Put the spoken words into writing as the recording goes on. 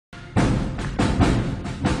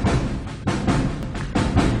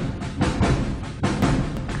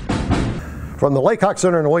From the Laycock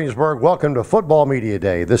Center in Williamsburg, welcome to Football Media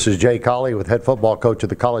Day. This is Jay Colley with head football coach at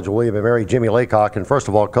the College of William & Mary, Jimmy Laycock. And first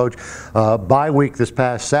of all, Coach, bye week this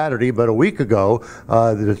past Saturday, but a week ago,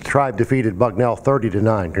 the Tribe defeated Bucknell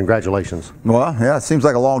 30-9. Congratulations. Well, yeah, it seems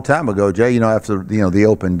like a long time ago, Jay, after, the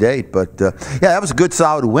open date. But, yeah, that was a good,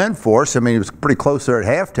 solid win for us. I mean, it was pretty close there at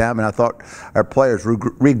halftime, and I thought our players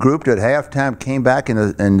regrouped at halftime, came back in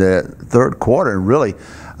the third quarter and really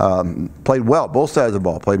played well. Both sides of the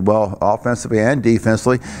ball played well offensively and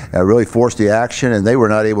defensively. Really forced the action, and they were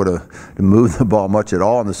not able to move the ball much at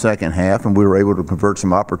all in the second half, and we were able to convert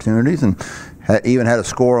some opportunities and even had a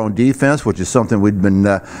score on defense, which is something we'd been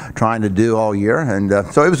trying to do all year. And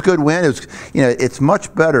so it was a good win. It was, it's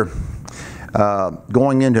much better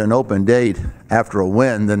going into an open date after a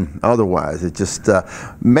win than otherwise. It just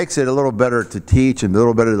makes it a little better to teach and a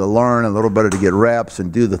little better to learn and a little better to get reps and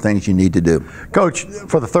do the things you need to do. Coach,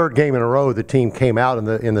 for the third game in a row, the team came out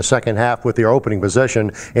in the second half with their opening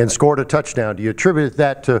possession and scored a touchdown. Do you attribute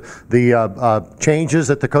that to the changes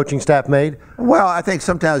that the coaching staff made? Well, I think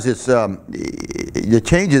sometimes it's the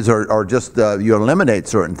changes are just you eliminate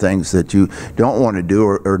certain things that you don't want to do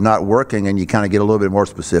or not working, and you kind of get a little bit more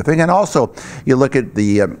specific. And also, you look at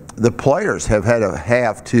the players have had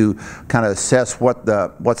to kind of assess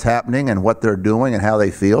what's happening and what they're doing and how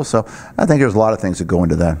they feel. So I think there's a lot of things that go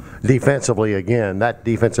into that. Defensively, again, that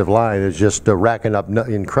defensive line is just racking up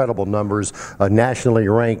incredible numbers, nationally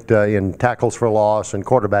ranked in tackles for loss and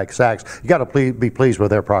quarterback sacks. You got to be pleased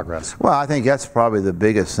with their progress. Well, I think that's probably the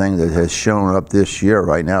biggest thing that has shown up this year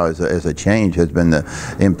right now as a change has been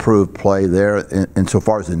the improved play there. And so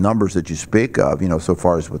far as the numbers that you speak of, so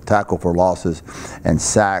far as with tackle for losses and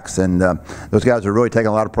sacks, and those guys are really taking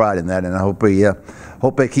a lot of pride in that. And I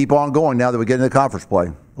hope they keep on going now that we get into conference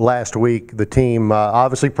play. Last week, the team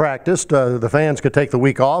obviously practiced. The fans could take the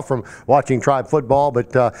week off from watching Tribe football,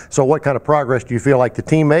 but so what kind of progress do you feel like the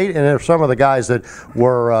team made? And if some of the guys that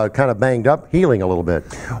were kind of banged up, healing a little bit?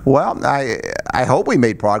 Well, I hope we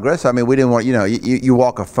made progress. I mean, we didn't want, you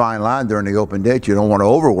walk a fine line during the open date. You don't want to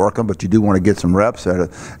overwork them, but you do want to get some reps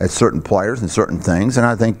at certain players and certain things. And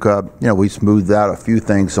I think, we smoothed out a few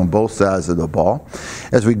things on both sides of the ball.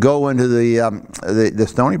 As we go into the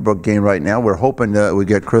Stony Brook game right now, we're hoping that we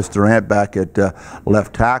get Chris Durant back at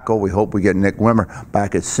left tackle. We hope we get Nick Wimmer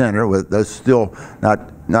back at center. That's still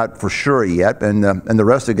not for sure yet, and the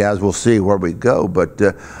rest of the guys we'll see where we go. But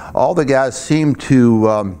all the guys seem to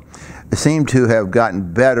have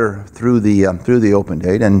gotten better through the open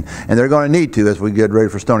date, and they're going to need to as we get ready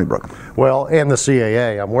for Stony Brook. Well, and the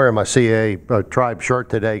CAA. I'm wearing my CAA Tribe shirt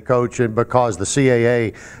today, Coach, and because the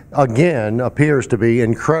CAA again appears to be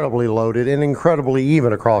incredibly loaded and incredibly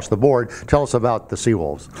even across the board. Tell us about the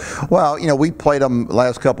Seawolves. Well, we played them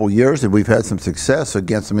last couple of years, and we've had some success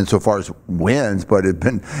against them insofar as wins, but it's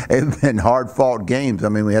been hard-fought games. I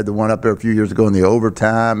mean, we had the one up there a few years ago in the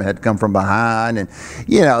overtime, and had to come from behind, and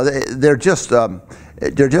they're just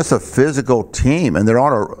a physical team, and they're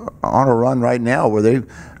on a run right now where they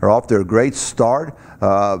are off to a great start.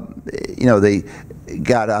 They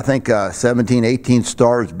got, I think, 17, 18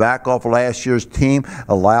 stars back off of last year's team,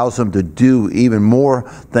 allows them to do even more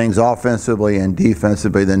things offensively and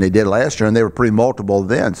defensively than they did last year, and they were pretty multiple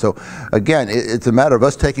then. So, again, it's a matter of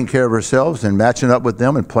us taking care of ourselves and matching up with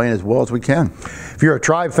them and playing as well as we can. If you're a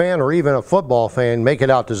Tribe fan or even a football fan, make it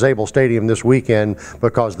out to Zabel Stadium this weekend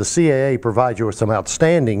because the CAA provides you with some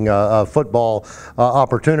outstanding football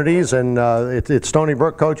opportunities, and it's Stony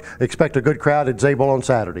Brook, Coach. Expect a good crowd at Zabel on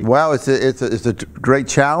Saturday. Well, it's a great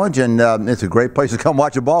challenge, and it's a great place to come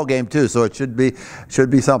watch a ball game too. So it should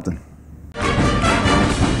be something.